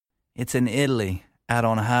It's in Italy, out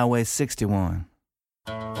on Highway 61.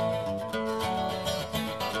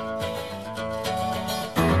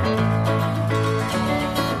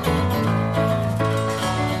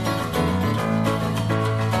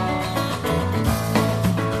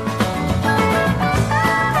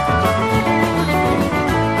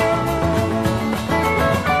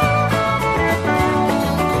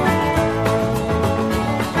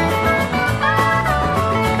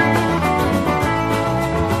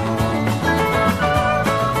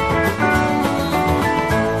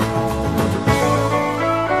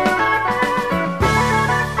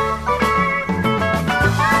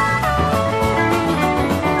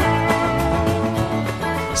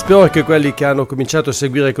 Spero che quelli che hanno cominciato a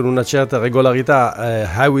seguire con una certa regolarità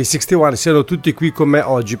Highway 61 siano tutti qui con me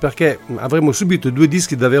oggi, perché avremo subito due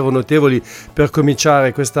dischi davvero notevoli per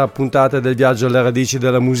cominciare questa puntata del viaggio alle radici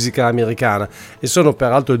della musica americana, e sono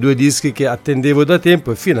peraltro due dischi che attendevo da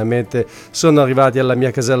tempo e finalmente sono arrivati alla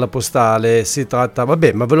mia casella postale. Si tratta, ma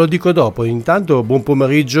ve lo dico dopo. Intanto buon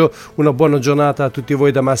pomeriggio, una buona giornata a tutti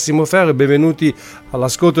voi da Massimo Ferro e benvenuti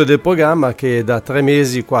all'ascolto del programma che da 3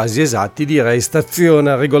 mesi quasi esatti direi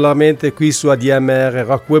staziona regolarmente qui su ADMR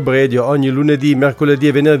Rock Web Radio ogni lunedì, mercoledì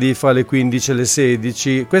e venerdì fra le 15 e le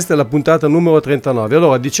 16. Questa è la puntata numero 39.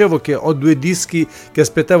 Allora, dicevo che ho due dischi che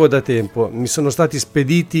aspettavo da tempo, mi sono stati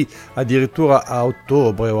spediti addirittura a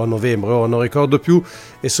ottobre o a novembre, non ricordo più,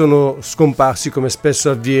 e sono scomparsi come spesso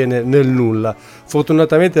avviene nel nulla.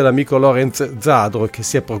 Fortunatamente l'amico Lorenz Zadro, che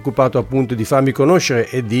si è preoccupato appunto di farmi conoscere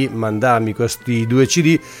e di mandarmi questi 2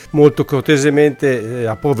 CD, molto cortesemente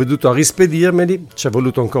ha provveduto a rispedirmeli. Ci è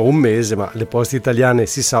voluto ancora un mese, ma le poste italiane,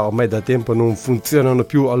 si sa, ormai da tempo non funzionano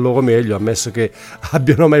più al loro meglio, ammesso che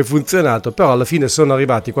abbiano mai funzionato, però alla fine sono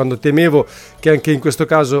arrivati quando temevo che anche in questo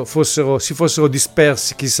caso si fossero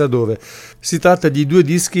dispersi chissà dove. Si tratta di 2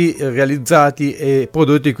 dischi realizzati e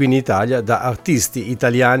prodotti qui in Italia da artisti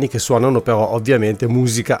italiani che suonano però ovviamente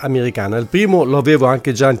musica americana. Il primo lo avevo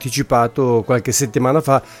anche già anticipato qualche settimana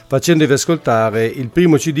fa facendovi ascoltare il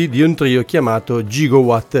primo CD di un trio chiamato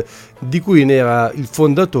Gigawatt, di cui ne era il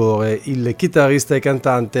fondatore, il chitarrista e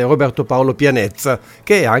cantante Roberto Paolo Pianezza,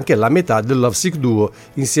 che è anche la metà del Lovesick Duo,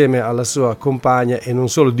 insieme alla sua compagna e non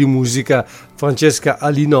solo di musica Francesca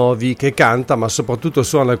Alinovi, che canta ma soprattutto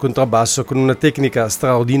suona il contrabbasso con una tecnica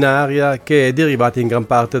straordinaria che è derivata in gran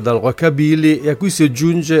parte dal rockabilly e a cui si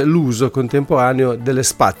aggiunge l'uso contemporaneo delle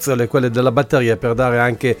spazzole, quelle della batteria, per dare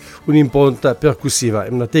anche un'impronta percussiva. È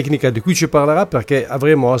una tecnica di cui ci parlerà perché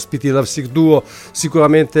avremo ospiti Lovesick Duo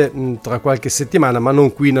sicuramente tra qualche settimana, ma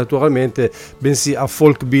non qui naturalmente, bensì a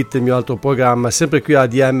Folk Beat, il mio altro programma, sempre qui a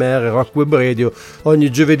ADMR Rock Web Radio, ogni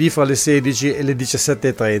giovedì fra le 16 e le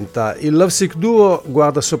 17.30. Il Lovesick Duo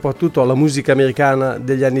guarda soprattutto alla musica americana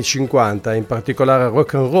degli anni 50, in particolare al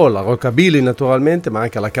rock and roll, al rockabilly naturalmente, ma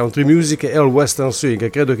anche alla country music e al western swing.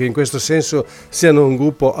 Credo che in questo senso siano un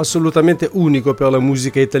gruppo assolutamente unico per la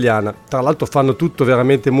musica italiana. Tra l'altro fanno tutto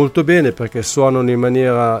veramente molto bene, perché suonano in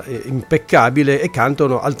maniera impeccabile e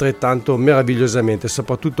cantano altrettanto meravigliosamente,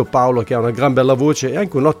 soprattutto Paolo, che ha una gran bella voce e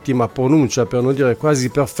anche un'ottima pronuncia, per non dire quasi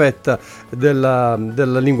perfetta, della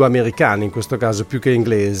lingua americana, in questo caso più che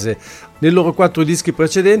inglese. Nei loro 4 dischi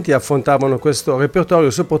precedenti affrontavano questo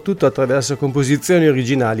repertorio soprattutto attraverso composizioni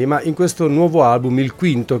originali, ma in questo nuovo album, il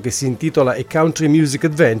quinto, che si intitola A Country Music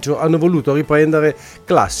Adventure, hanno voluto riprendere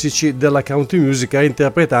classici della country music,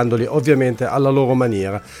 reinterpretandoli ovviamente alla loro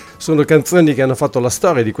maniera. Sono canzoni che hanno fatto la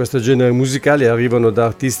storia di questo genere musicale e arrivano da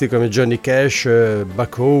artisti come Johnny Cash,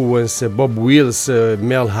 Buck Owens, Bob Wills,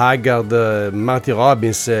 Merle Haggard, Marty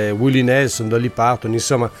Robbins, Willie Nelson, Dolly Parton,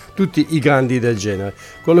 insomma tutti i grandi del genere.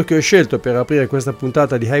 Quello che ho scelto per aprire questa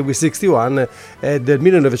puntata di Highway 61 è del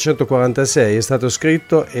 1946, è stato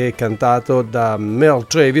scritto e cantato da Merle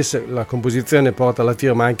Travis, la composizione porta la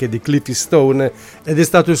firma anche di Cliffy Stone ed è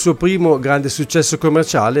stato il suo primo grande successo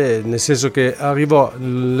commerciale, nel senso che arrivò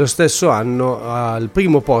lo stesso anno al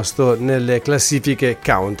primo posto nelle classifiche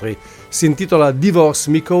country. Si intitola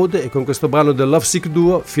Divorce Me Code e con questo brano del Lovesick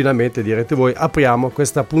Duo finalmente, direte voi, apriamo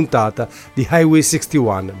questa puntata di Highway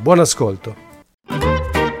 61. Buon ascolto.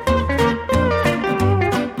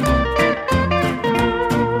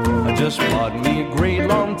 I just bought me a great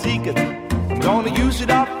long ticket. I'm gonna use it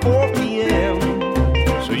at 4 p.m.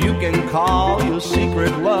 So you can call your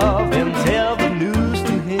secret love and tell the news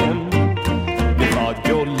to him. You thought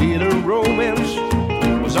your little romance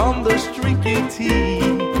was on the streaky tee.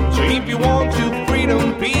 So if you want to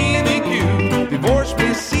freedom PDQ, divorce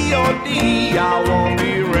me COD. I won't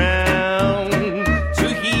be around to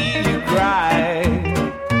hear you cry.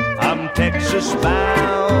 I'm Texas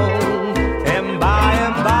bound, and by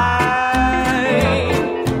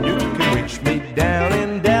you can reach me down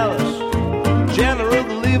in Dallas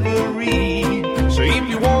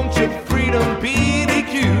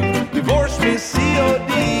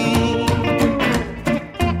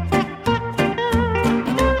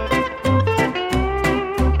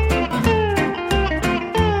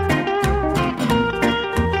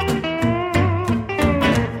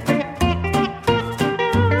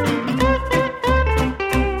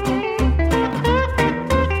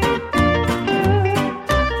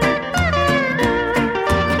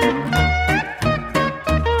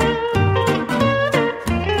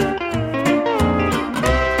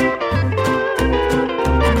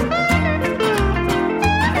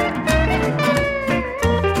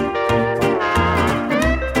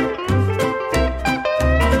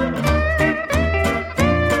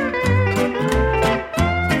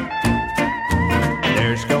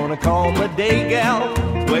day, gal,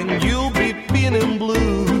 when you'll be feeling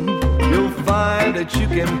blue. You'll find that you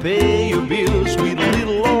can pay your bills, sweet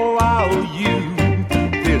little OIU.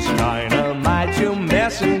 This dynamite you're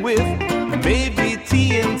messing with may be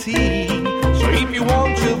TNT. So if you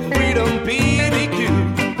want your freedom PDQ,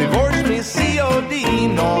 divorce me COD,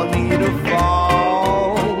 no need to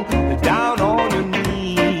fall down on your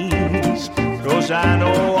knees. 'Cause I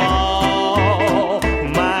know all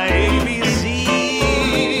my ABCs.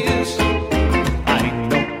 I ain't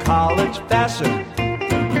no college passer,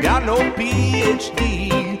 got no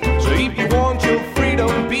PhD. So if you want your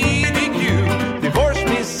freedom PDQ, divorce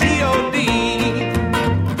me COD.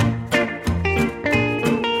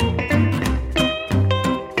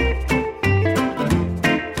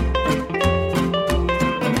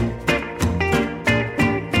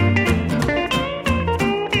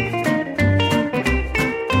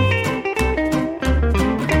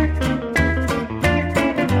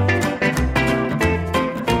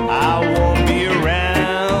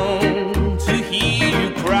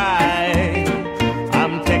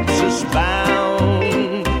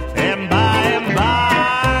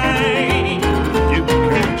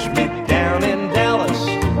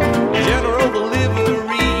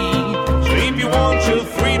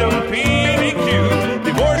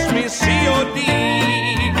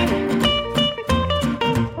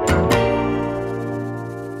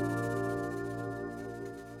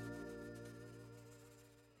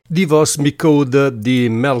 Divorce Me Code di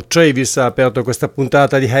Mel Travis ha aperto questa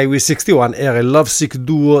puntata di Highway 61. Era il Lovesick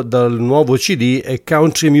Duo dal nuovo CD e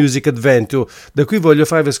Country Music Adventure, da cui voglio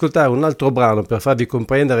farvi ascoltare un altro brano per farvi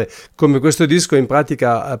comprendere come questo disco in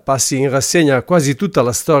pratica passi in rassegna quasi tutta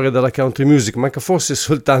la storia della country music. Manca forse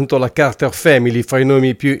soltanto la Carter Family fra i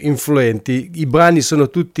nomi più influenti. I brani sono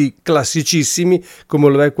tutti classicissimi, come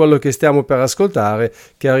lo è quello che stiamo per ascoltare,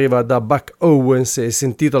 che arriva da Buck Owens e si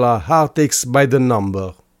intitola Heartaches by the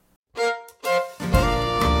Number.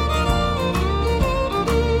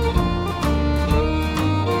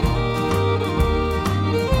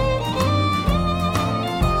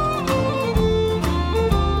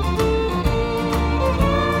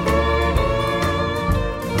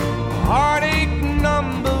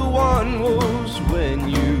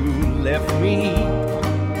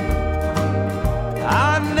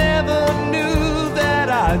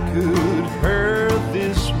 Could hurt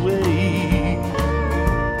this way.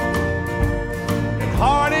 And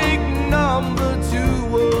heartache number 2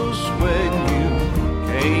 was when you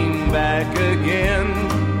came back again.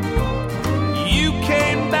 You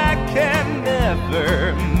came back and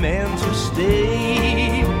never meant to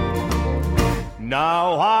stay.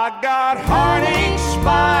 Now I got heartaches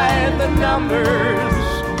by the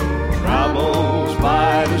numbers, troubles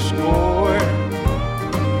by the score.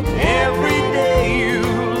 Every day you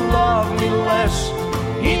love me less,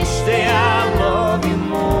 each day I love you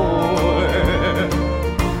more.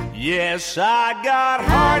 Yes, I got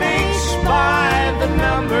heartaches by the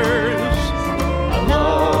numbers, a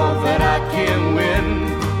love that I can win.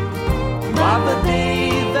 By the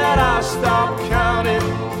day that I stop counting,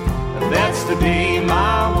 that's the day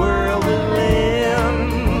my world will end.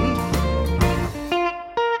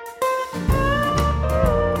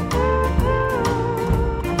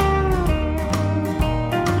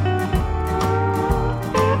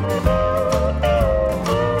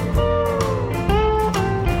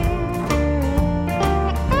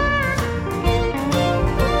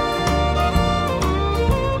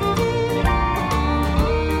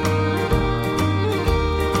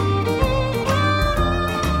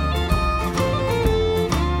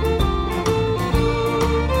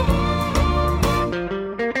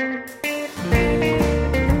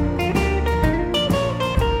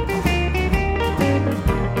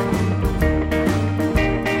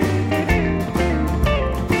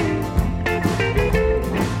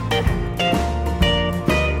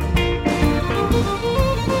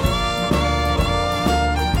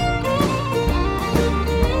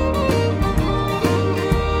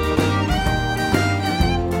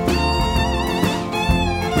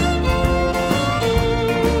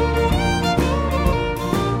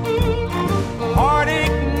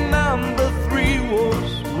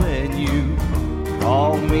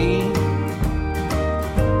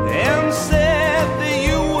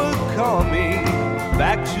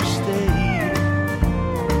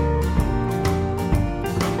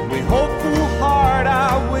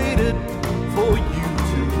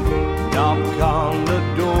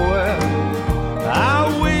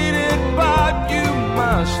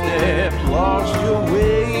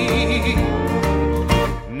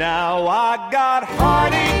 Now I got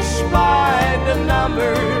heartaches by the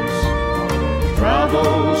numbers,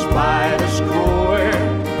 troubles by the score.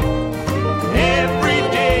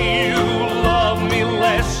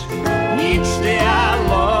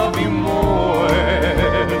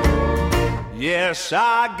 Yes,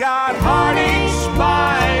 I got heartaches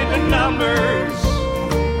by the numbers,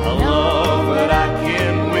 a love that I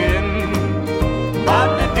can't win.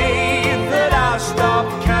 But the day that I stop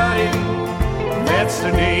counting, that's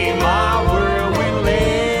the day my world will end.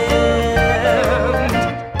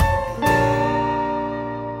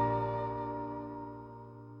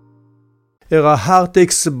 Era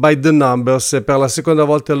Heartaches by the Numbers, per la seconda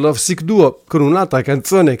volta il Love Sick Duo, con un'altra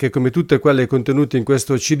canzone che, come tutte quelle contenute in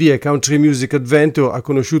questo CD e Country Music Adventure, ha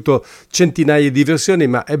conosciuto centinaia di versioni,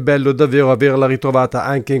 ma è bello davvero averla ritrovata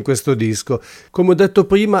anche in questo disco. Come ho detto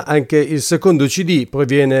prima, anche il secondo CD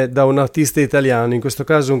proviene da un artista italiano, in questo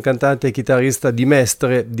caso un cantante e chitarrista di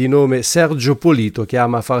Mestre di nome Sergio Polito, che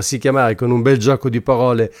ama farsi chiamare con un bel gioco di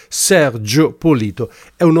parole Sergio Polito.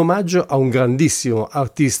 È un omaggio a un grandissimo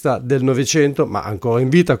artista del Novecento, ma ancora in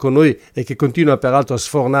vita con noi e che continua peraltro a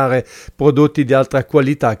sfornare prodotti di alta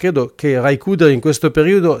qualità. Credo che Ray Cooder in questo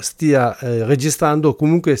periodo stia registrando o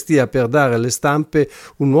comunque stia per dare alle stampe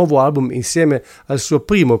un nuovo album insieme al suo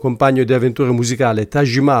primo compagno di avventure musicale,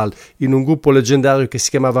 Taj Mahal, in un gruppo leggendario che si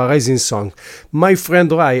chiamava Rising Song. My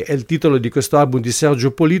Friend Ray è il titolo di questo album di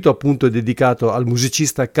Sergio Polito, appunto dedicato al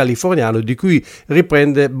musicista californiano, di cui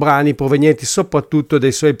riprende brani provenienti soprattutto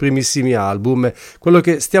dai suoi primissimi album. Quello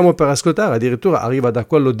che stiamo per ascoltare addirittura arriva da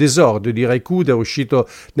quello d'esordio di Ray Cooder, uscito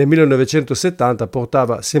nel 1970,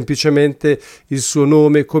 portava semplicemente il suo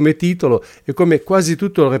nome come titolo e, come quasi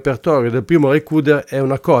tutto il repertorio del primo Ray Cooder, è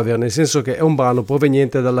una cover, nel senso che è un brano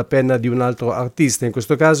proveniente dalla penna di un altro artista, in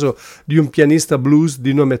questo caso di un pianista blues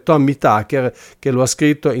di nome Tommy Tucker, che lo ha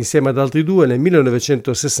scritto insieme ad altri due nel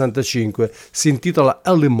 1965. Si intitola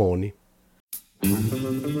Early Money.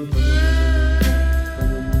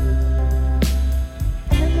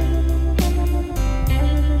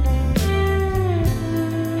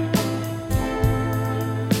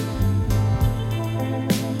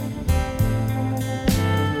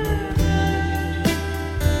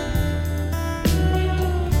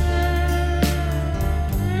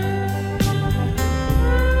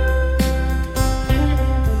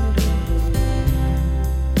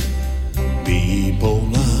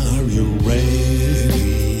 People, are you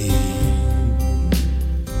ready?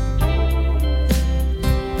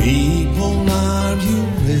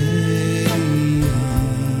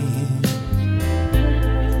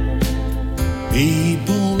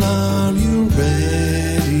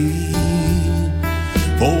 People, are you ready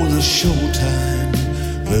for the showtime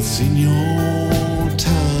that's in your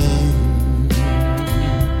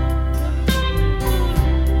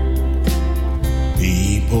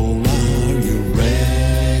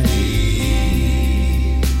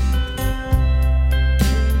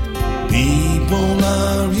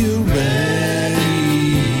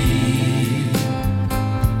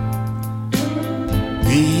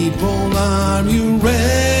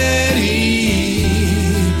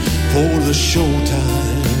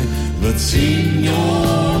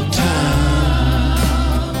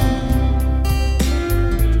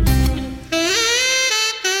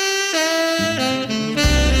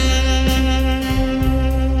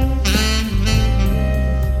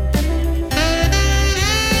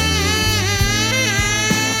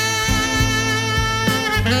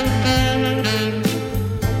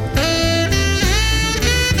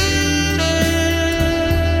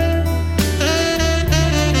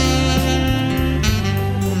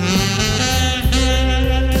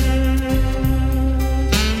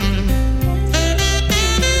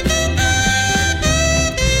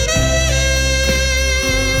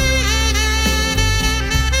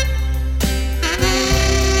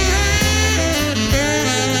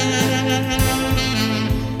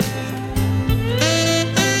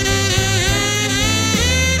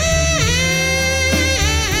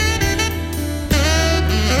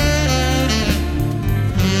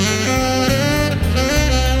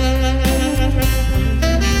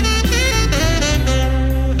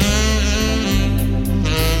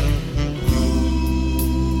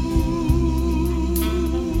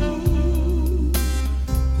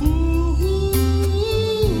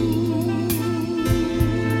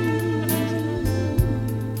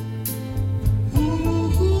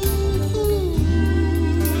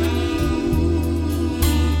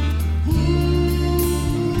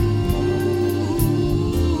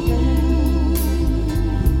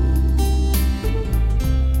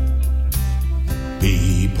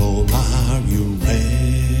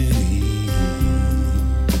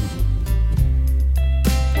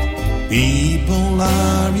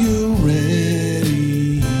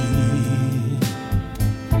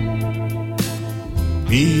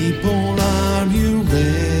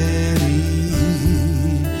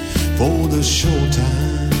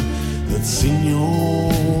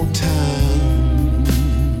town?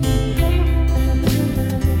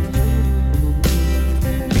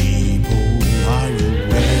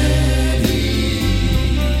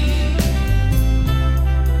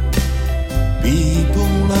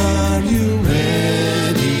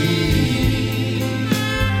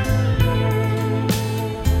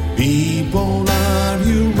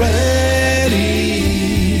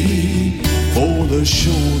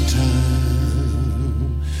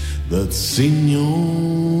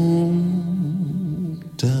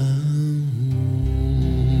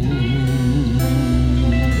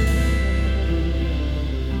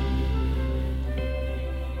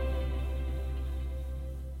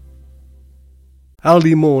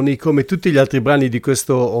 Early Money, come tutti gli altri brani di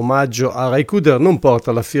questo omaggio a Ray Cooder, non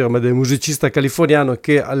porta la firma del musicista californiano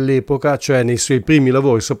che all'epoca, cioè nei suoi primi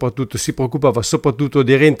lavori soprattutto, si preoccupava soprattutto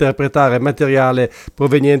di reinterpretare materiale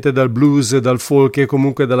proveniente dal blues, dal folk e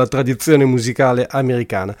comunque dalla tradizione musicale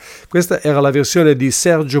americana. Questa era la versione di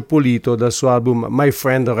Sergio Polito dal suo album My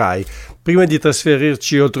Friend Ray. Prima di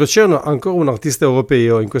trasferirci oltreoceano, ancora un artista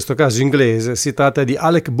europeo, in questo caso inglese. Si tratta di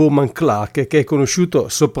Alec Bowman Clark, che è conosciuto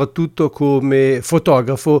soprattutto come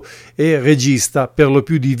fotografo e regista per lo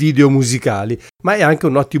più di video musicali, ma è anche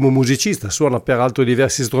un ottimo musicista. Suona peraltro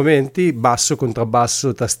diversi strumenti: basso,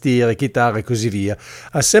 contrabbasso, tastiere, chitarra e così via.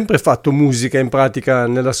 Ha sempre fatto musica in pratica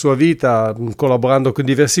nella sua vita, collaborando con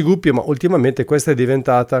diversi gruppi, ma ultimamente questa è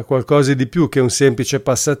diventata qualcosa di più che un semplice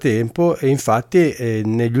passatempo, e infatti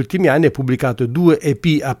negli ultimi anni ha pubblicato 2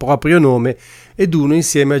 EP a proprio nome ed uno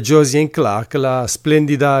insieme a Josie Clark, la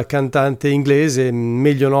splendida cantante inglese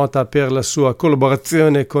meglio nota per la sua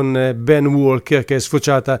collaborazione con Ben Walker, che è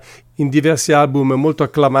sfociata in diversi album molto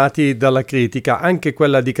acclamati dalla critica, anche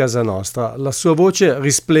quella di casa nostra. La sua voce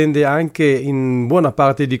risplende anche in buona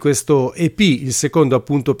parte di questo EP, il secondo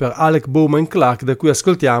appunto per Alec Bowman Clark, da cui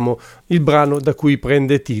ascoltiamo il brano da cui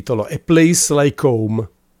prende titolo, A Place Like Home.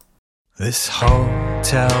 This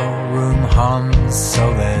hotel room hums,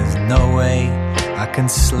 so there's no way I can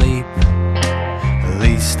sleep. At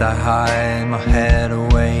least I hide my head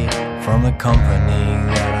away from the company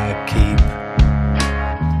that I keep.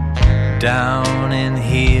 Down in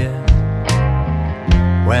here,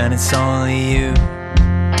 when it's only you,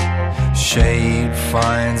 shade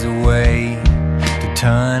finds a way to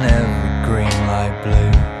turn every green light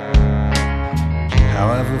blue.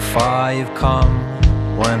 However far you've come,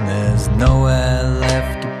 when there's nowhere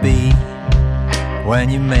left to be, when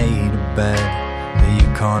you made a bed that you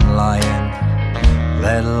can't lie in,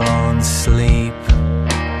 let alone sleep,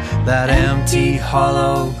 that empty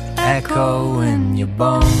hollow echo in your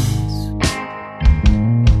bones.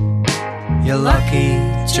 You're lucky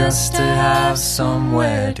just to have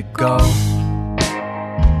somewhere to go.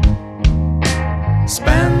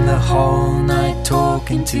 Spend the whole night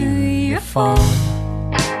talking to your phone,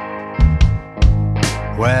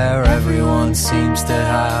 where everyone seems to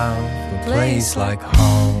have a place like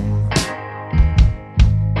home.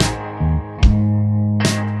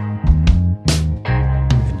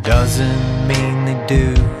 It doesn't mean they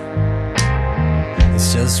do,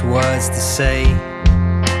 it's just words to say.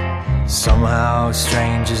 Somehow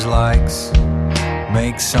strangers' likes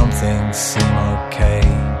make something seem okay.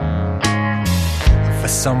 For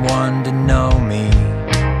someone to know me,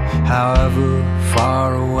 however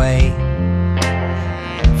far away,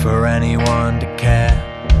 for anyone to care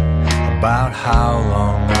about how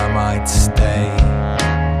long I might stay.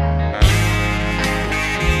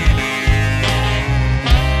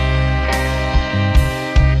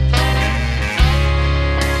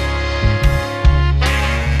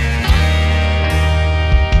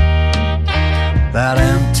 That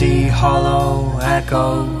empty hollow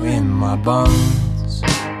echo in my bones.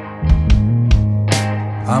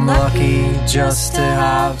 I'm lucky just to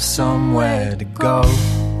have somewhere to go.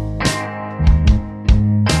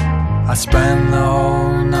 I spend the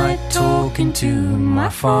whole night talking to my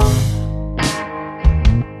phone.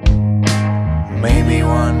 Maybe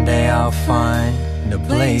one day I'll find a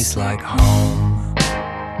place like home.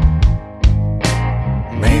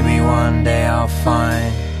 Maybe one day I'll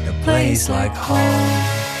find a place like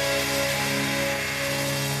home.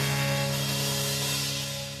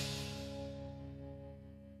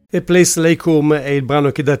 A Place Like Home è il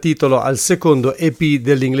brano che dà titolo al secondo EP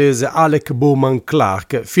dell'inglese Alec Bowman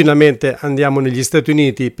Clark. Finalmente andiamo negli Stati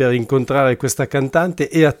Uniti per incontrare questa cantante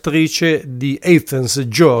e attrice di Athens,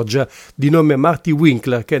 Georgia, di nome Marty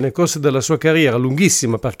Winkler, che nel corso della sua carriera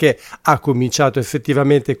lunghissima, perché ha cominciato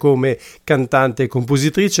effettivamente come cantante e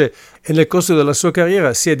compositrice, e nel corso della sua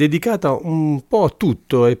carriera si è dedicata un po' a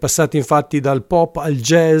tutto. È passata infatti dal pop al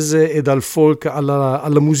jazz e dal folk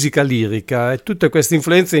alla musica lirica, e tutte queste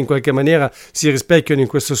influenze in qualche maniera si rispecchiano in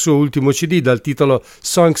questo suo ultimo CD dal titolo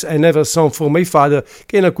Songs I Never Sung for My Father,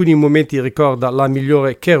 che in alcuni momenti ricorda la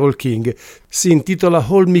migliore Carole King. Si intitola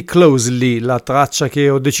Hold Me Closely, la traccia che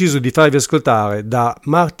ho deciso di farvi ascoltare da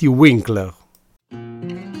Marty Winkler.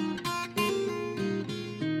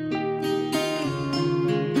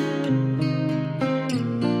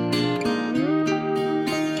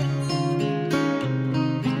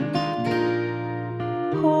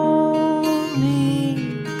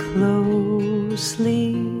 Closely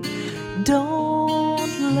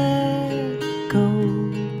Don't let go.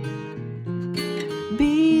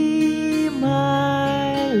 Be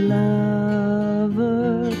my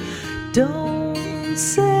lover. Don't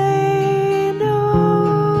say no.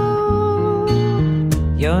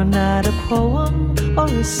 You're not a poem or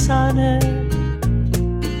a sonnet.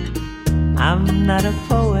 I'm not a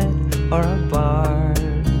poet or a bard.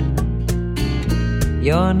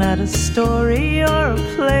 You're not a story or a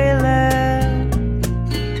playlet.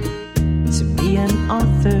 To be an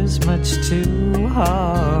author's much too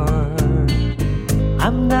hard.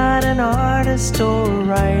 I'm not an artist or a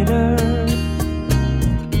writer.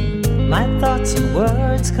 My thoughts and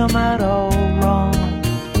words come out all wrong.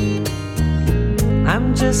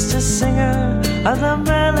 I'm just a singer of the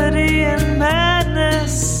melody and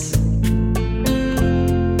madness.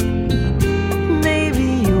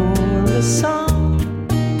 Maybe you're a song.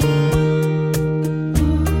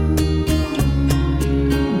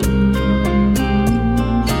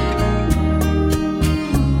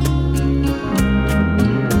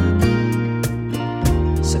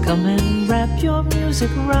 Come and wrap your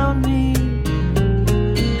music around me.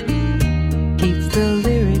 Keep the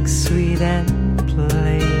lyrics sweet and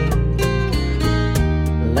plain.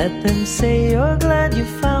 Let them say you're glad you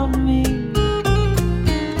found me.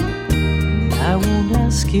 I won't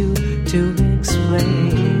ask you to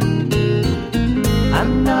explain.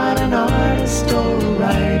 I'm not an artist or a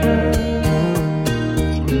writer.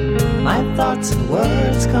 My thoughts and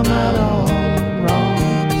words come out all wrong.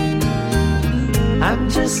 I'm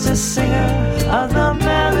just a singer of the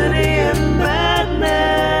melody and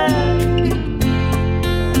madness.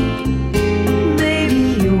 Maybe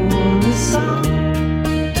you're a song.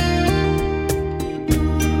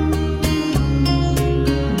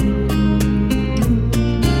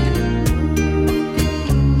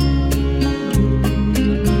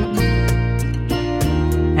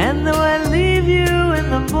 And though I leave you in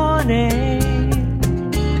the morning,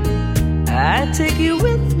 I take you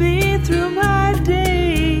with me through my day.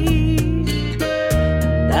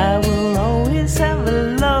 And I will always have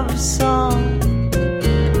a love song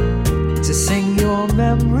to sing your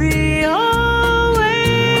memory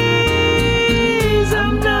always.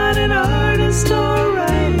 I'm not an artist or a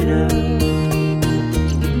writer.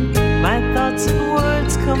 My thoughts and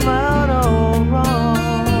words come out all wrong.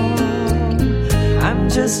 I'm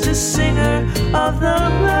just a singer of the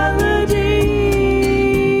melody.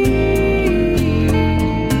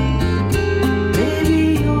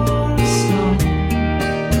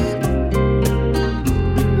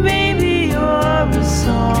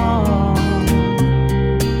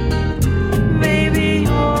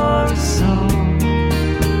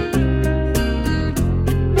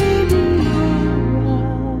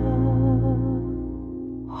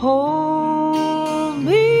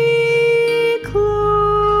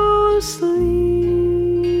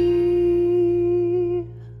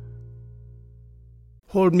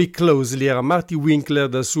 Hold Me Closely era Marty Winkler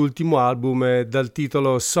dal suo ultimo album dal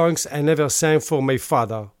titolo Songs I Never Sang for My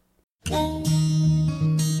Father.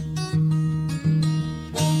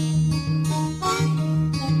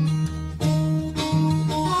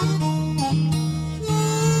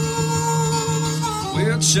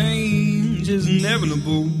 Well, change is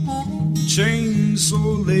inevitable. Change,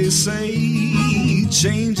 so they say.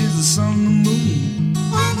 Change is the sun and the moon.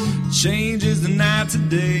 Change is the night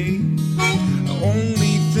today. The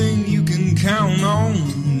only thing you can count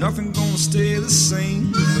on, nothing gonna stay the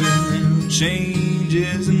same. Well, change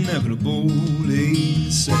is inevitable, they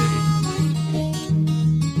say.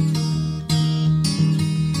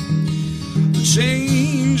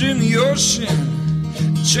 Change in the ocean,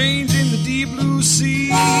 change in the deep blue sea.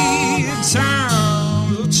 Times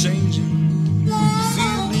are changing,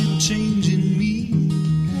 feel it changing me.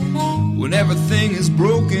 When everything is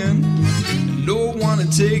broken, no one to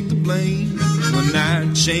take the blame. When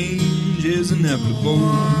that change is inevitable,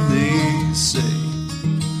 they say.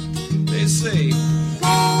 They say.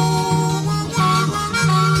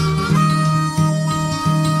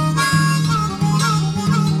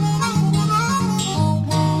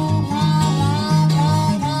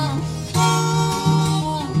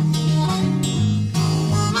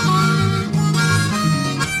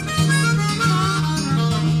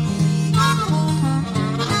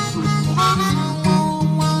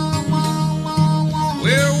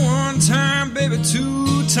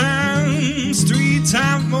 Two times, three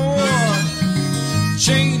times more.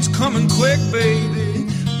 Change coming quick, baby,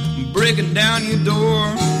 breaking down your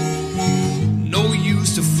door. No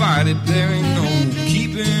use to fight it, there ain't no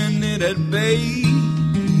keeping it at bay.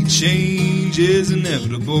 Change is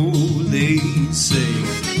inevitable, they say.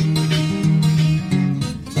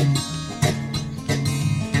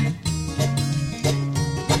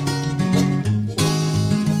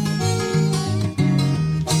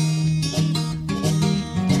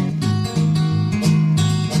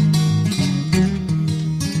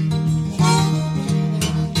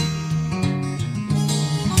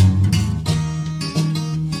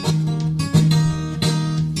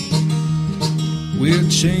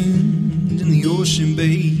 change in the ocean,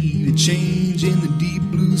 babe, a change in the deep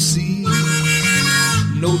blue sea.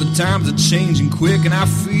 Know the times are changing quick and I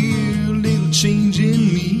feel a little change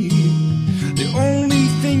in me. The only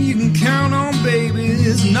thing you can count on, baby,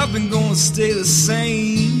 is nothing gonna stay the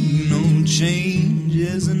same. No, change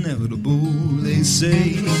is inevitable, they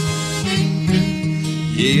say.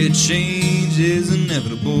 Yeah, change is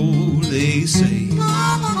inevitable, they say.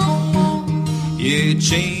 Yeah,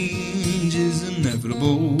 change is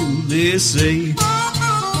inevitable, they say.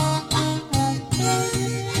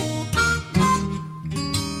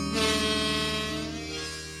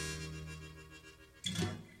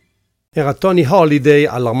 Era Tony Holiday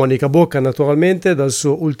all'armonica bocca, naturalmente, dal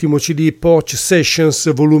suo ultimo CD Porch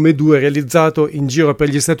Sessions volume 2, realizzato in giro per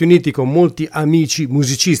gli Stati Uniti con molti amici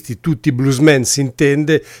musicisti, tutti bluesmen si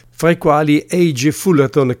intende, fra i quali A.J.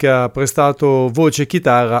 Fullerton, che ha prestato voce e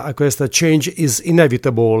chitarra a questa Change is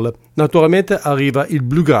Inevitable. Naturalmente arriva il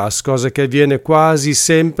bluegrass, cosa che avviene quasi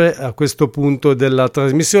sempre a questo punto della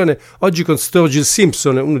trasmissione. Oggi con Sturgill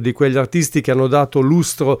Simpson, uno di quegli artisti che hanno dato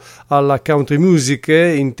lustro alla country music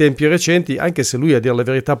in tempi recenti, anche se lui, a dire la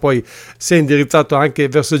verità, poi si è indirizzato anche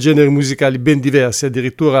verso generi musicali ben diversi,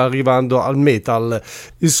 addirittura arrivando al metal.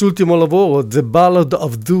 Il suo ultimo lavoro, The Ballad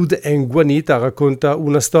of Dude and Juanita, racconta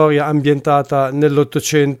una storia ambientata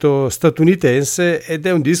nell'Ottocento statunitense ed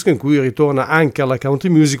è un disco in cui ritorna anche alla country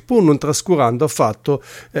music, pur non trascurando affatto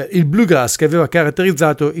il bluegrass che aveva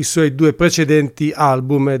caratterizzato i suoi due precedenti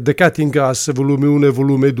album, The Cutting Grass volume 1 e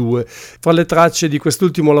volume 2. Fra le tracce di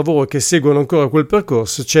quest'ultimo lavoro che seguono ancora quel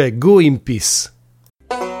percorso c'è Go in Peace.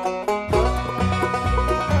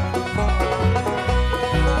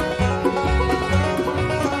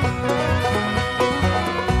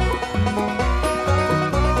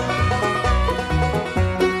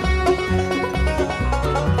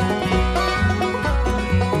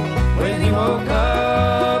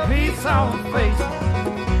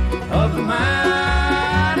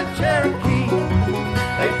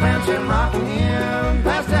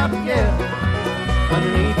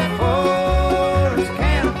 Underneath the forest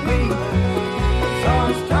canopy, saw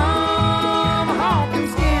his tomahawking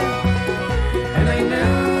skin, and they knew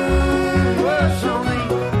it was on me.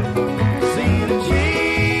 See the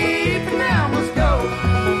chief now must go,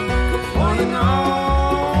 one and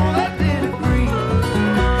all that did agree.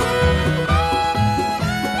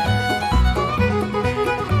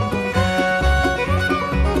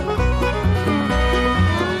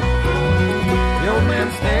 The old man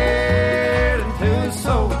stared into his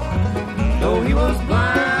soul, though he was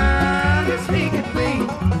blind as he could be.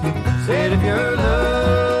 Said, if you're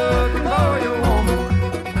looking for your woman,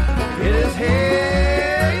 it is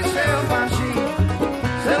here you shall find she.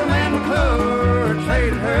 Said a man McClure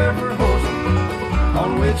traded her for horses,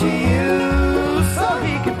 on which he used so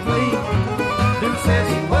he could flee. Duke says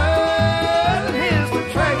he wasn't his to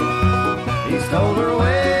trade. He stole her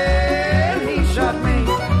away and he shot me.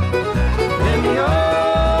 Then the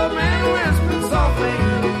old man whispered softly,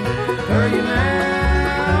 her you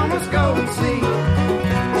now must go and see.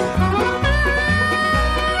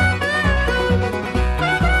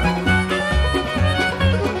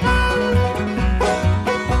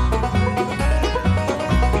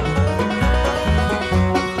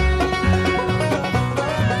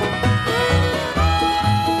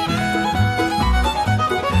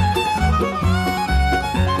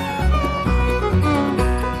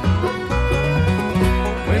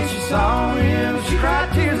 When she saw him, she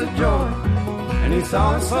cried tears of joy, and he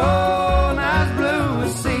saw her soul nice blue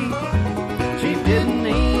as sea. She didn't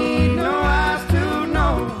need no eyes to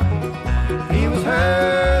know he was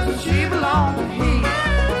hers and she belonged to he.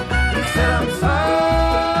 He said, I'm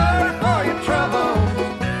sorry for your trouble,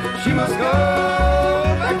 she must go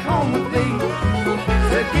back home with thee.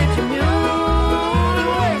 Said, get your mule and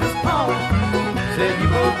wave his paw. Said, you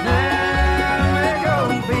both now may go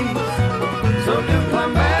in peace. So do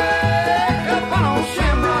climb back up on old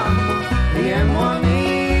Shamrock. He and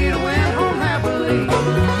Juanita went home happily.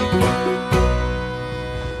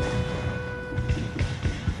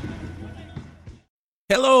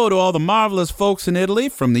 Hello to all the marvelous folks in Italy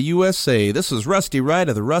from the USA. This is Rusty Wright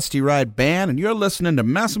of the Rusty Wright Band, and you're listening to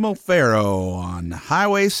Massimo Ferro on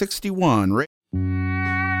Highway 61.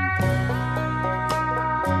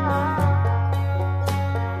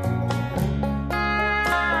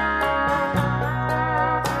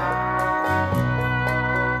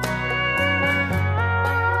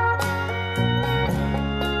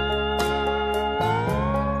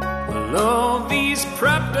 Well, all these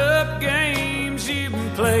propped up games you've been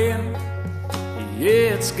playing,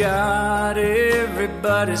 yeah, it's got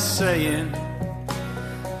everybody saying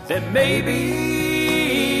that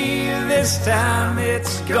maybe this time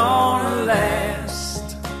it's gonna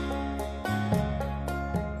last.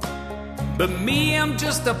 But me, I'm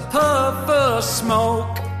just a puff of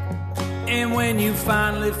smoke. And when you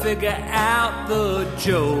finally figure out the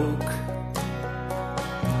joke,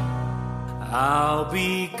 I'll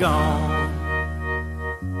be gone.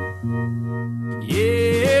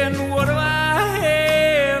 Yeah, and what do I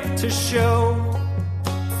have to show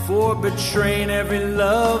for betraying every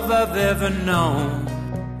love I've ever known?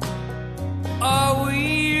 Are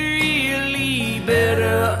we really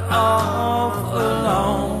better off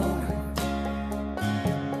alone?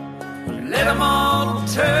 Let them all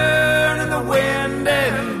turn in the wind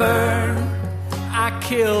and burn. I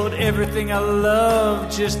killed everything I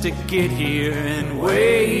loved just to get here and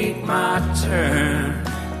wait my turn.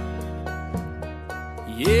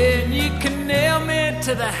 Yeah, and you can nail me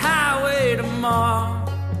to the highway tomorrow,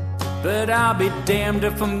 but I'll be damned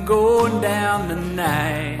if I'm going down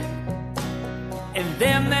tonight. And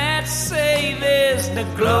them that say there's no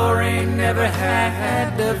glory never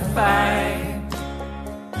had to fight.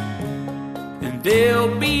 And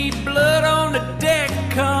there'll be blood on the deck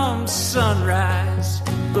come sunrise,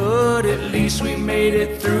 but at least we made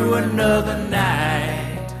it through another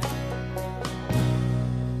night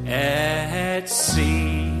at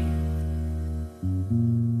sea.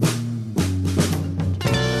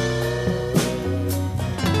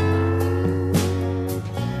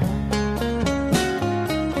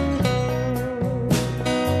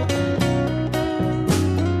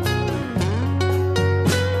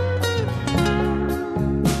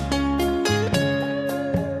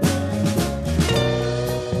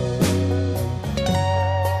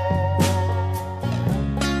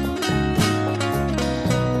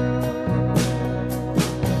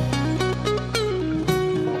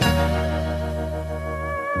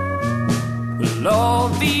 All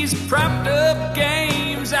these propped up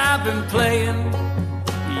games I've been playing,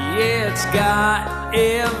 yeah, it's got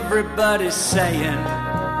everybody saying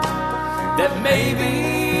that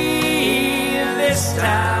maybe this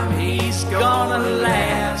time he's gonna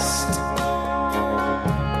last.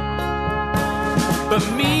 But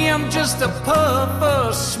me, I'm just a puff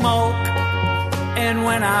of smoke, and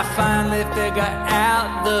when I finally figure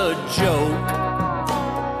out the joke,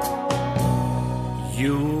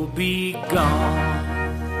 you'll be gone.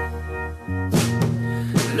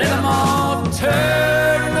 Let them all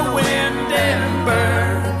turn in the wind and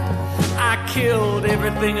burn. I killed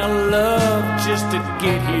everything I loved just to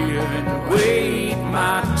get here and wait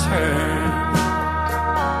my turn.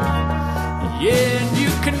 Yeah, and you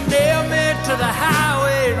can nail me to the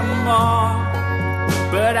highway tomorrow,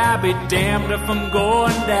 but I'll be damned if I'm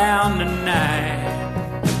going down tonight.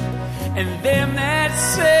 And them that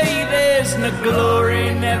say there's no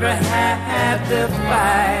glory never had to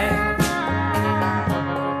fight.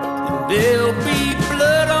 And there'll be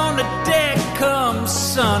blood on the deck come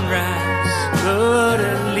sunrise, but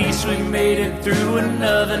at least we made it through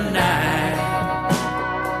another night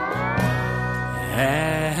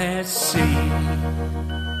at sea.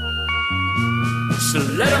 So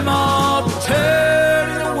let them all turn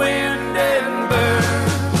in the wind and burn.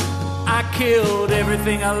 I killed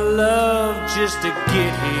everything I loved just to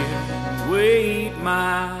get here and wait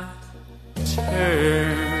my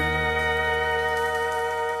turn.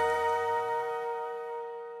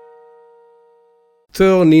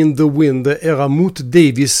 Turn in the Wind era Moot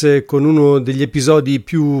Davis con uno degli episodi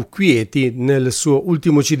più quieti nel suo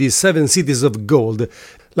ultimo CD Seven Cities of Gold.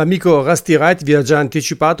 L'amico Rusty Wright vi ha già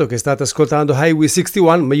anticipato che state ascoltando Highway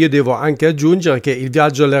 61, ma io devo anche aggiungere che il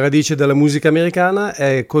viaggio alle radici della musica americana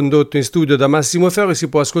è condotto in studio da Massimo Ferro e si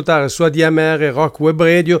può ascoltare su ADMR Rock Web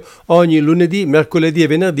Radio ogni lunedì, mercoledì e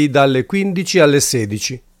venerdì dalle 15 alle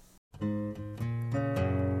 16.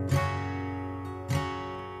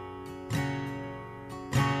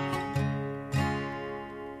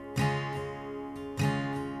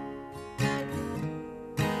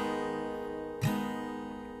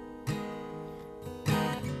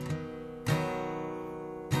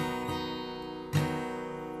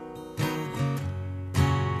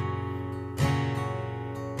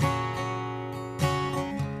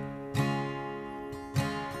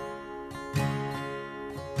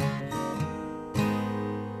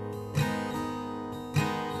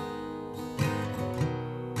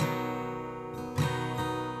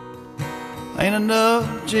 Ain't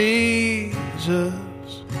enough, Jesus,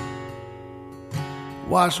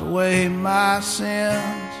 wash away my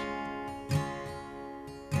sins.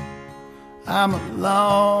 I'm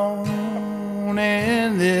alone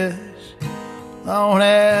in this, alone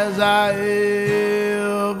as I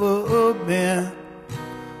ever been.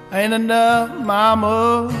 Ain't enough,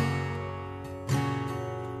 mama,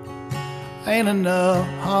 ain't enough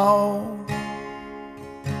home,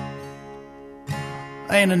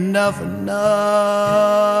 ain't enough of nothing.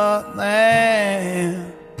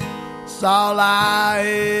 It's all I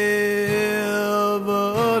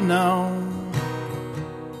ever known.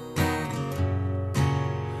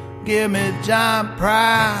 Give me giant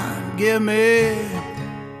pride, give me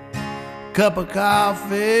a cup of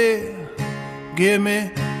coffee, give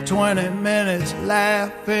me 20 minutes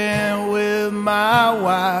laughing with my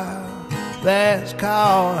wife. That's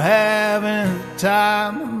called having the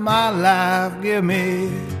time of my life. Give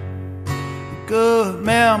me a good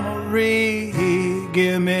memory,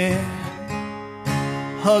 give me a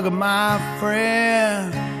hug of my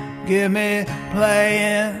friend, give me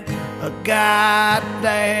playing a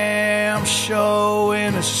goddamn show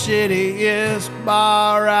in the shittiest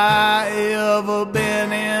bar I ever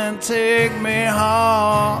been in. Take me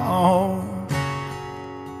home,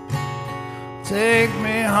 take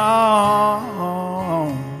me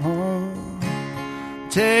home,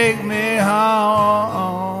 take me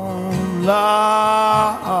home,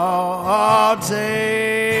 Lord,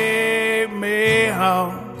 take me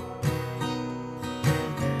home.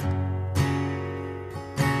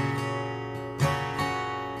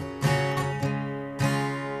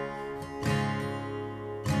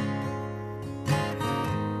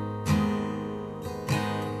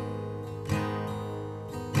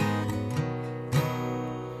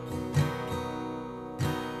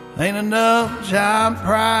 Ain't enough giant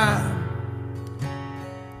pride,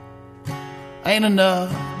 ain't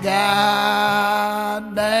enough goddamn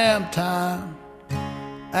time,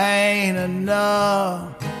 ain't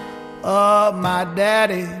enough of my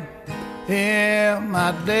daddy in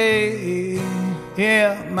my day,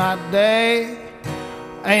 in my day.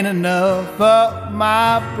 Ain't enough of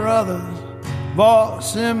my brother's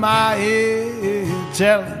voice in my ear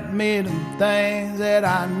telling me them things that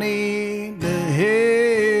I need to hear.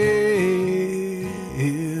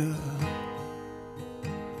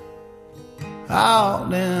 All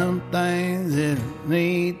them things that I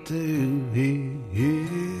need to hear.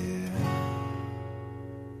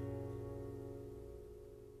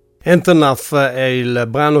 Ain't Enough è il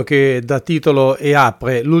brano che dà titolo e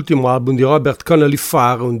apre l'ultimo album di Robert Connolly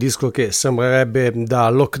Farr, un disco che sembrerebbe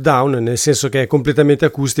da Lockdown, nel senso che è completamente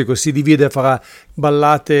acustico, si divide fra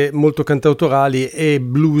ballate molto cantautorali e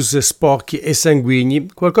blues sporchi e sanguigni.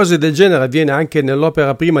 Qualcosa del genere avviene anche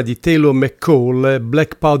nell'opera prima di Taylor McCall,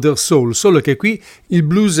 Black Powder Soul, solo che qui il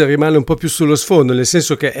blues rimane un po' più sullo sfondo, nel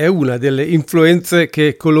senso che è una delle influenze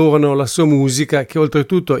che colorano la sua musica, che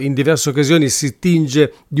oltretutto in diverse occasioni si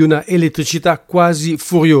tinge di una elettricità quasi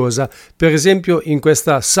furiosa, per esempio in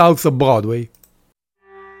questa South Broadway.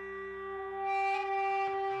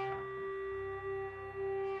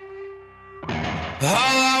 All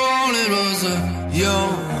I wanted was your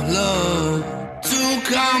love to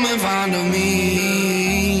come and find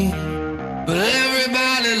me, but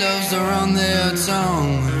everybody loves to run their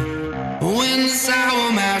tongue when the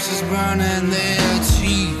sour mash is burning their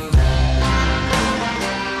cheek.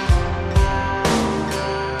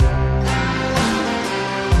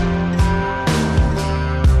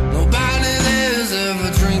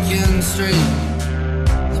 Straight.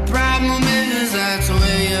 The problem is that's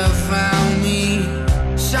where you found me.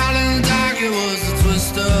 Shot in the dark, it was a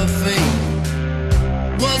twist of fate.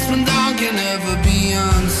 What's been done can never be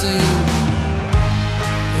unseen.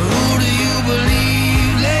 Who do you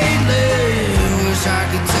believe lately? Wish I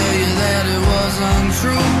could tell you that it was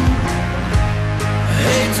untrue. I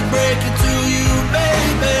hate to break it to you,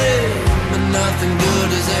 baby, but nothing good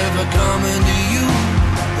is ever coming to you.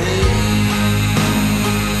 Hey.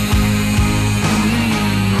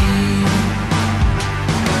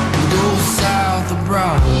 South of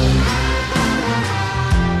Broadway.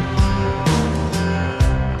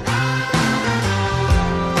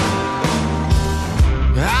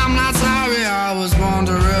 I'm not sorry I was born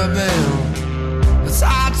to rebel. It's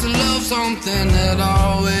hard to love something that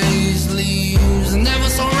always leaves and never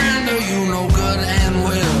surrender, you know good and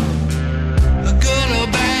well. A good or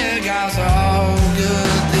bad guys are all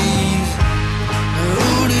good thieves.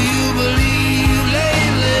 Who do you believe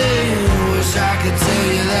lately? Wish I could tell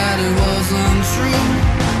you that it was untrue.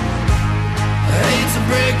 I hate to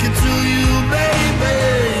break it to you, baby,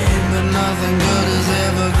 but nothing good is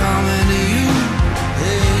ever coming to you.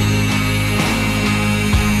 Hey.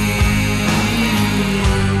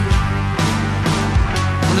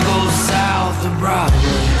 I'm gonna go south of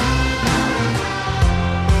Broadway.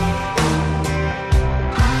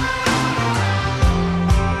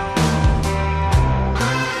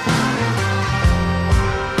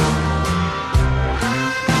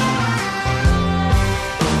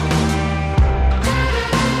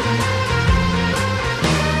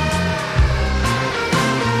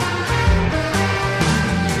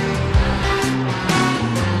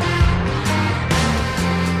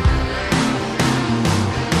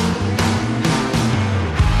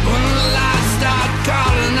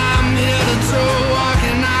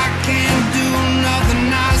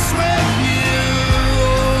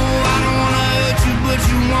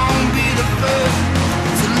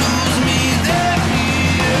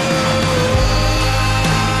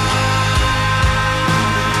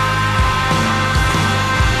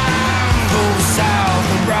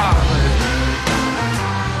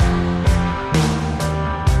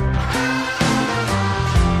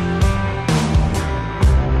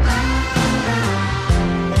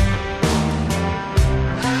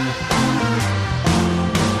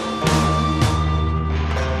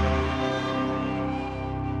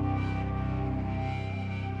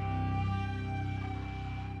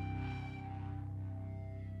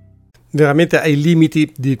 veramente ai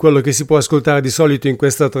limiti di quello che si può ascoltare di solito in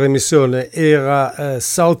questa trasmissione. Era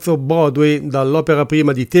South of Broadway dall'opera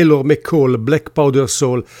prima di Taylor McCall, Black Powder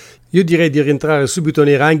Soul. Io direi di rientrare subito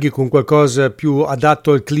nei ranghi con qualcosa più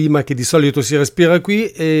adatto al clima che di solito si respira qui,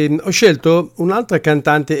 e ho scelto un'altra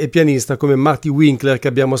cantante e pianista come Marty Winkler che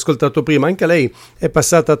abbiamo ascoltato prima. Anche lei è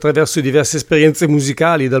passata attraverso diverse esperienze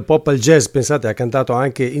musicali, dal pop al jazz, pensate, ha cantato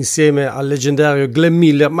anche insieme al leggendario Glenn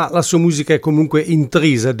Miller, ma la sua musica è comunque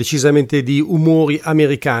intrisa decisamente di umori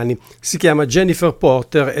americani. Si chiama Jennifer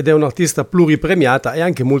Porter ed è un'artista pluripremiata e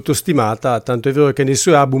anche molto stimata, tanto è vero che nei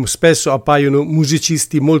suoi album spesso appaiono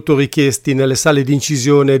musicisti molto richiesti nelle sale di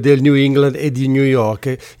incisione del New England e di New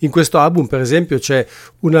York. In questo album, per esempio, c'è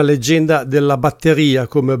una leggenda della batteria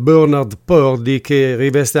come Bernard Purdy, che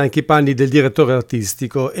riveste anche i panni del direttore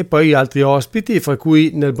artistico, e poi altri ospiti, fra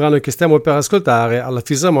cui nel brano che stiamo per ascoltare alla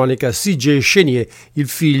fisarmonica C.J. Chenier, il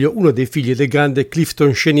figlio, uno dei figli del grande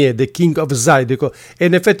Clifton Chenier, The King of Zydeco, e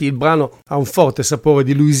in effetti il brano ha un forte sapore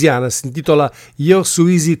di Louisiana, si intitola You're So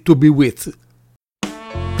Easy to Be With.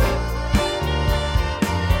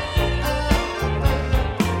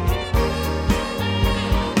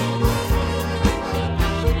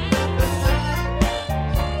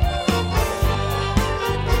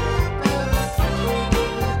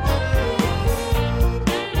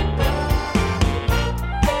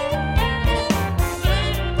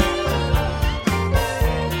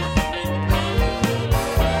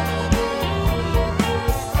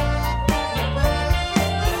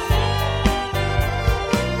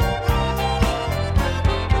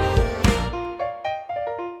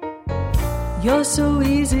 You're so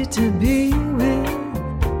easy to be with.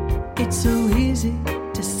 It's so easy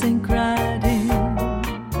to sink right in,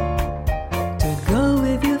 to go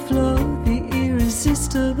with your flow, the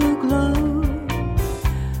irresistible glow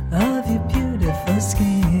of your beautiful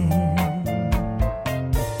skin.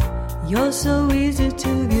 You're so easy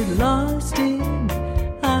to get lost in.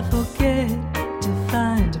 I forget to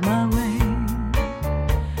find my way,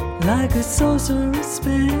 like a sorcerer's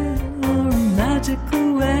spell or a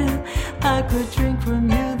magical well. I could drink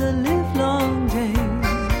from you the livelong day.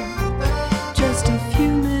 Just a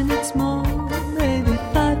few minutes more, maybe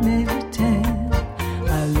 5, maybe 10.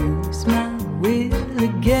 I lose my will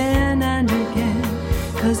again and again.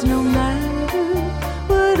 'Cause no matter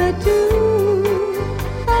what I do,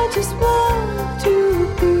 I just want to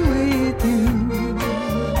be with you.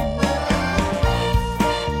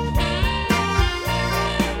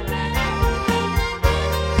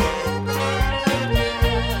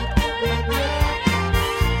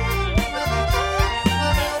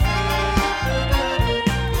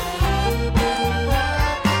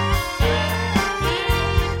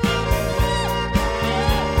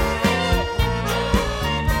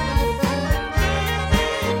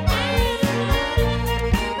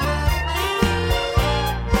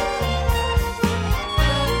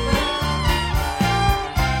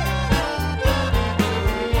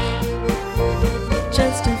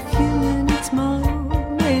 Just a few minutes more,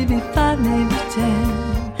 maybe 5, maybe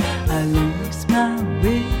 10. I lose my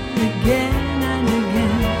will again and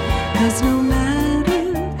again. 'Cause no matter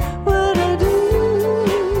what I do,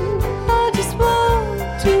 I just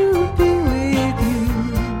want to be with you.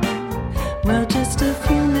 Well, just a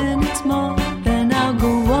few minutes more, then I'll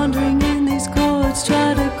go wandering in these chords,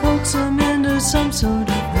 try to coax them into some sort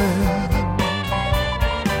of verb.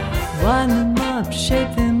 Wind them up,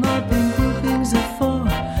 shape them up in groupings of 4.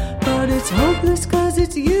 But it's hopeless 'cause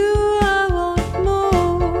it's you I want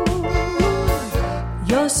more.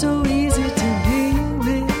 You're so easy to be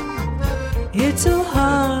with. It's so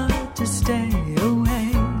hard to stay away,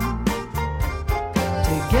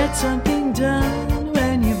 to get something done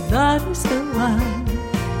when your body's the one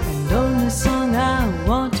and only song I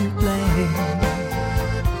want to play.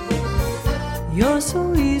 You're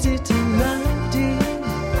so easy to love, dear.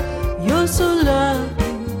 You're so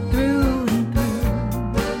lovely through and through.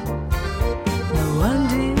 No one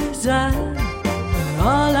desire, and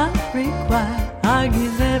all I require. I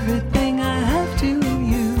give everything I have to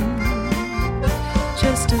you.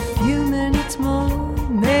 Just a few minutes more,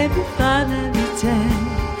 maybe 5, maybe 10.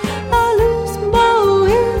 I lose my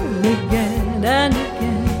will again and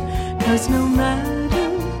again. 'Cause no matter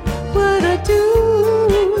what I do,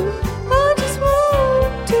 I just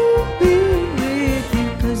want to be with you.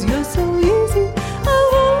 'Cause you're so easy, I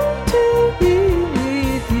want to be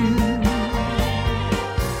with you.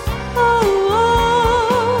 I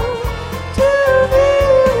want to be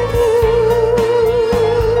with you.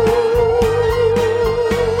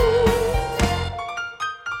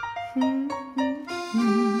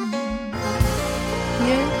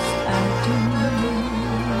 Yes, I do.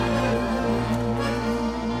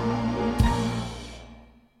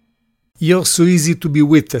 You're so easy to be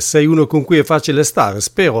with, sei uno con cui è facile stare,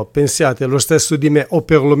 spero pensiate lo stesso di me o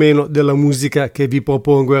perlomeno della musica che vi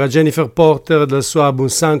propongo. Era Jennifer Porter dal suo album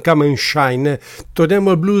Sun Come and Shine.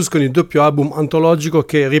 Torniamo al blues con il doppio album antologico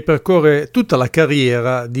che ripercorre tutta la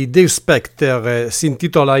carriera di Dave Spector, si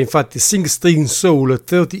intitola infatti Sing String Soul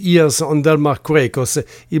 30 Years on Delmark Records.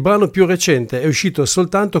 Il brano più recente è uscito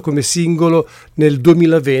soltanto come singolo nel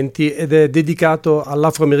 2020 ed è dedicato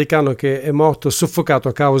all'afroamericano che è morto soffocato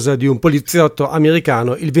a causa di un poliziotto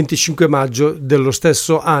americano il 25 maggio dello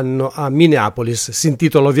stesso anno a Minneapolis. Si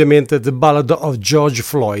intitola ovviamente The Ballad of George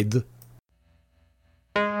Floyd.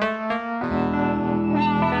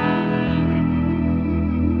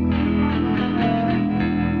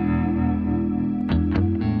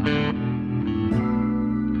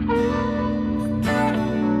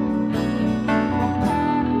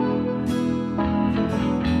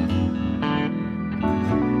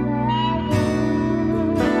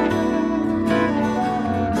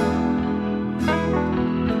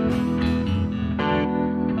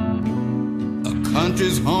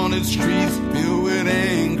 Country's haunted streets filled with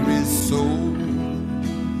angry souls,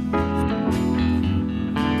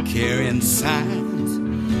 carrying signs,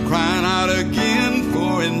 crying out again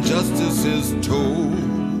for injustices told.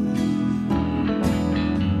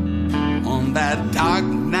 On that dark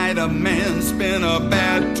night a man spent a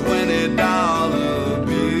bad $20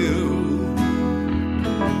 bill.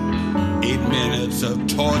 8 minutes of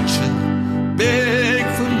torture,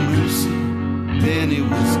 begged for mercy, then he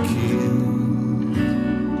was killed.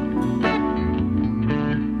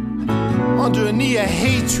 Under a knee of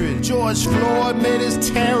hatred, George Floyd made his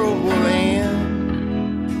terrible end.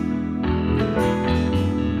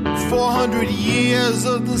 400 years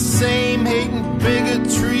of the same hate and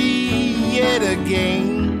bigotry yet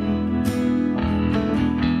again.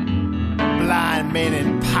 Blind men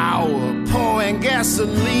in power pouring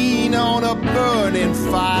gasoline on a burning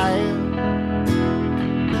fire.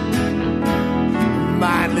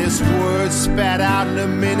 Mindless words spat out in a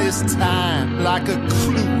minute's time like a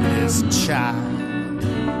clueless child.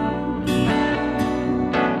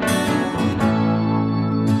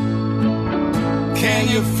 Can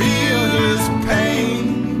you feel his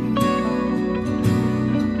pain?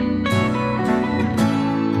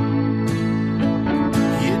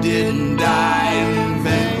 He didn't die in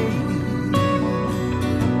vain.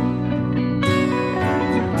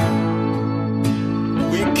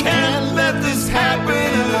 We can't let this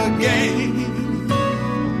happen again.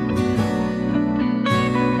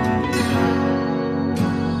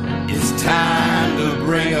 It's time to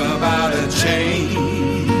bring about a change.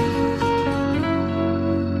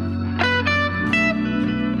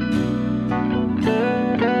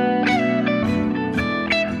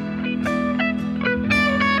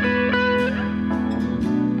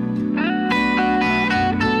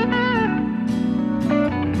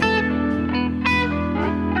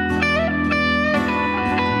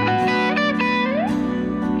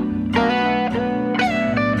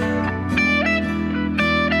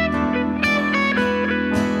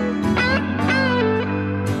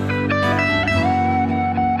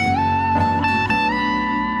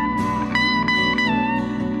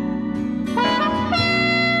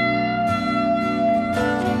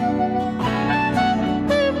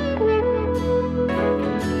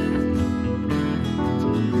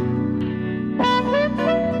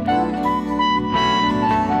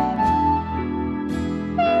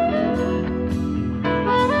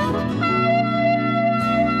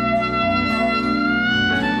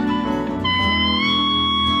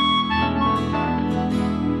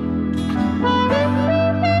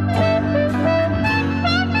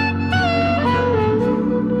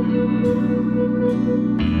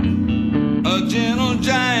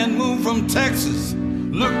 Texas,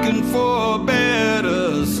 looking for a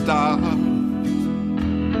better start.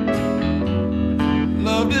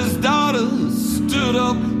 Loved his daughters, stood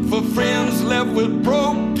up for friends left with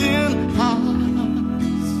broken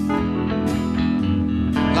hearts.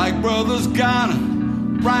 Like brothers Garner,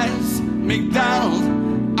 Rice,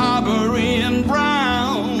 McDonald, Arbery and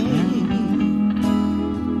Brown.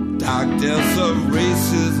 Dark deaths of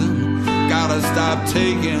racism, gotta stop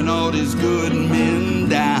taking all these good men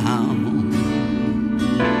down.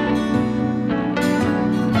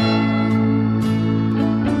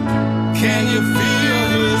 Can you feel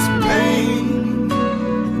his pain?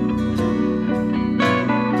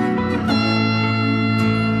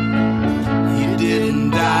 He didn't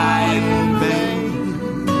die in vain.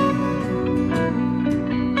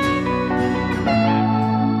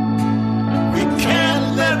 We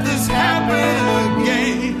can't let this happen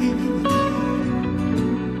again.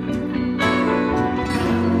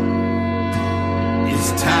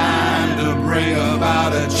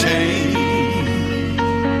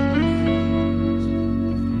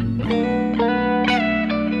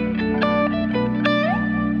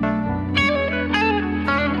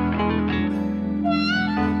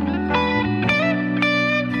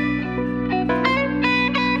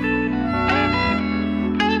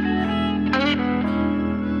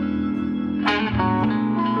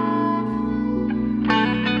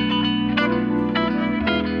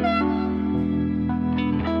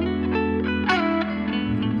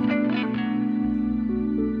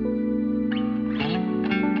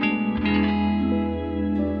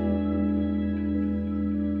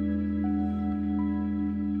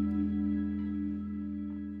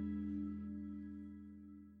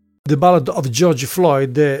 The Ballad of George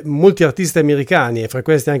Floyd, molti artisti americani, e fra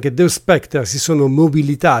questi anche Dave Spector, si sono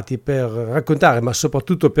mobilitati per raccontare, ma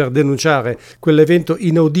soprattutto per denunciare quell'evento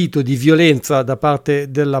inaudito di violenza da parte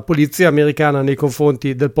della polizia americana nei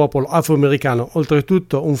confronti del popolo afroamericano.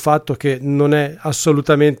 Oltretutto un fatto che non è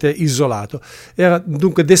assolutamente isolato. Era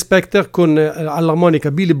dunque Dave Spector con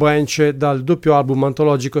all'armonica Billy Branch dal doppio album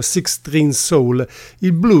antologico Six String Soul.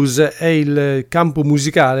 Il blues è il campo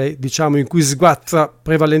musicale, diciamo, in cui sguazza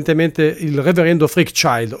prevalentemente il reverendo Freak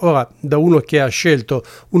Child. Ora, da uno che ha scelto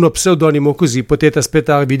uno pseudonimo così potete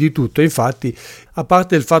aspettarvi di tutto. Infatti, a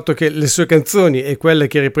parte il fatto che le sue canzoni e quelle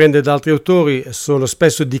che riprende da altri autori sono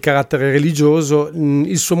spesso di carattere religioso,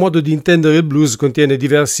 il suo modo di intendere il blues contiene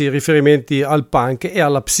diversi riferimenti al punk e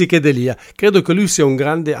alla psichedelia. Credo che lui sia un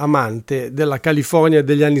grande amante della California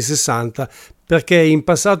degli anni 60, perché in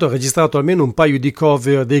passato ha registrato almeno un paio di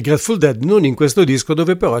cover dei Grateful Dead, non in questo disco,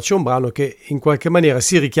 dove però c'è un brano che in qualche maniera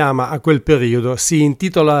si richiama a quel periodo. Si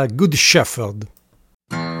intitola Good Shepherd.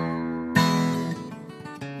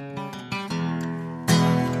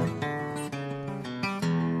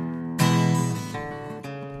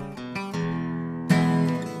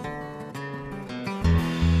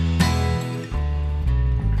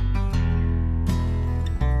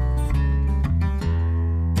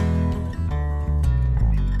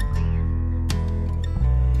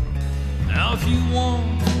 If you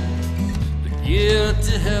want to get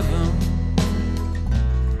to heaven,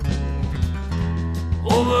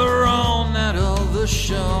 over on that other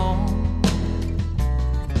shore,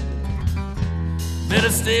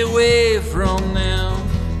 better stay away from them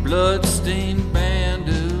blood-stained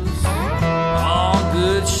bandits. Oh,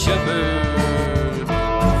 good shepherd,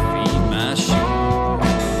 feed my sheep.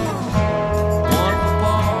 One for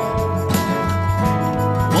Paul,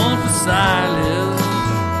 one for Silas,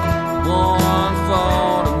 one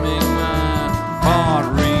for to make my heart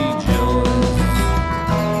rejoice.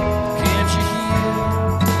 Can't you hear?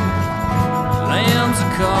 Lambs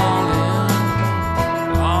are calling.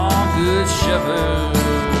 Oh, good shepherd,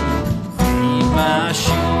 feed my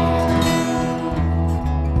sheep.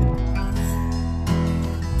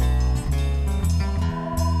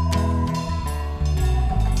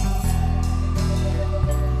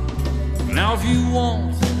 Now if you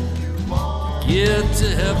want to get to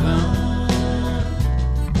heaven,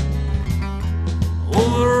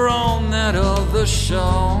 over on that other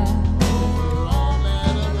shore,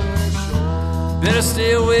 better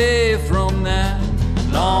stay away from that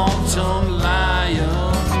long-tongued lion.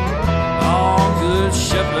 Oh, good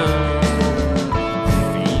shepherd,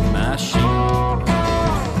 feed my sheep.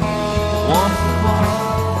 One for Paul,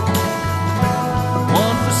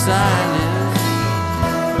 one for Silas,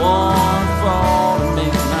 one for to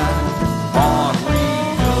make my heart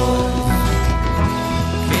rejoice.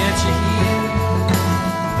 Can't you hear?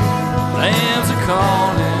 Lambs are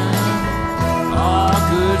calling. Oh,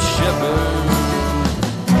 good shepherd,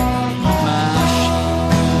 feed my sheep.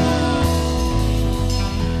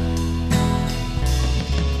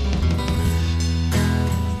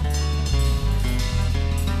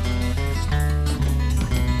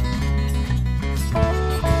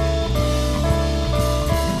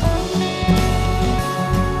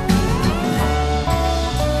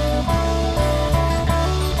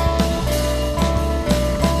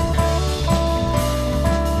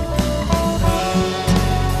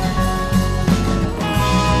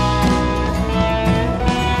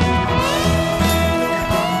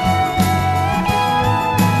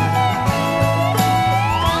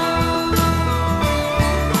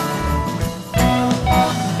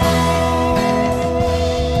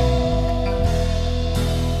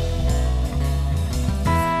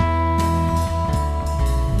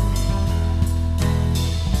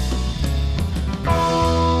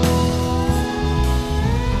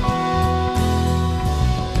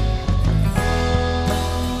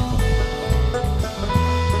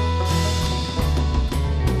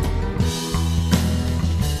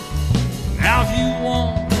 Now if you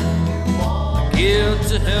want to get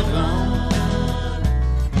to heaven,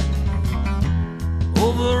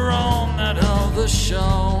 over on that other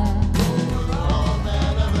shore,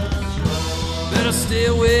 better stay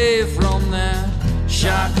away from that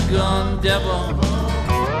shotgun devil.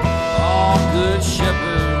 Oh, good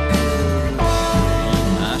shepherd, feed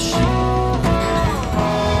my sheep.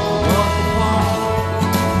 One for Paul,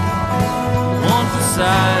 one for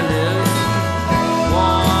Silas,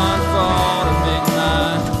 one for to make my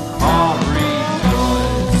heart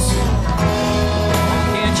rejoice.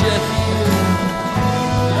 Can't you hear?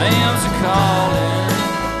 Lambs are calling.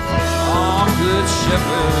 Oh, good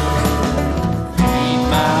shepherd, feed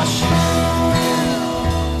my sheep.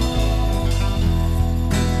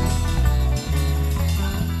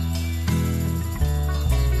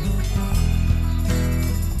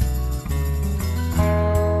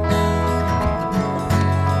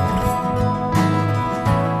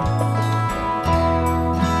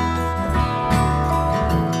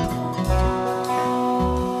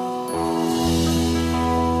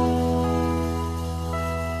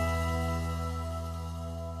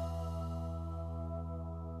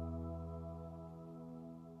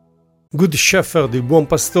 Good Shepherd, il buon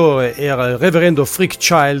pastore, era il reverendo Freak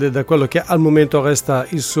Child, da quello che al momento resta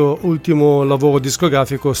il suo ultimo lavoro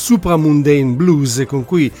discografico, Supramundane Blues, con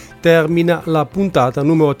cui termina la puntata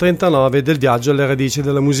numero 39 del viaggio alle radici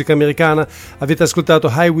della musica americana. Avete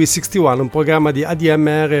ascoltato Highway 61, un programma di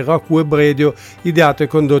ADMR Rock Web Radio ideato e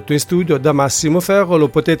condotto in studio da Massimo Ferro. Lo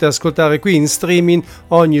potete ascoltare qui in streaming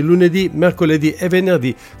ogni lunedì, mercoledì e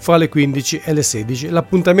venerdì fra le 15 e le 16.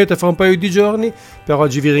 L'appuntamento è fra un paio di giorni. Per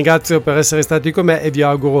oggi vi ringrazio per essere stati con me e vi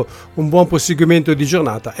auguro un buon proseguimento di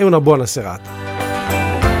giornata e una buona serata.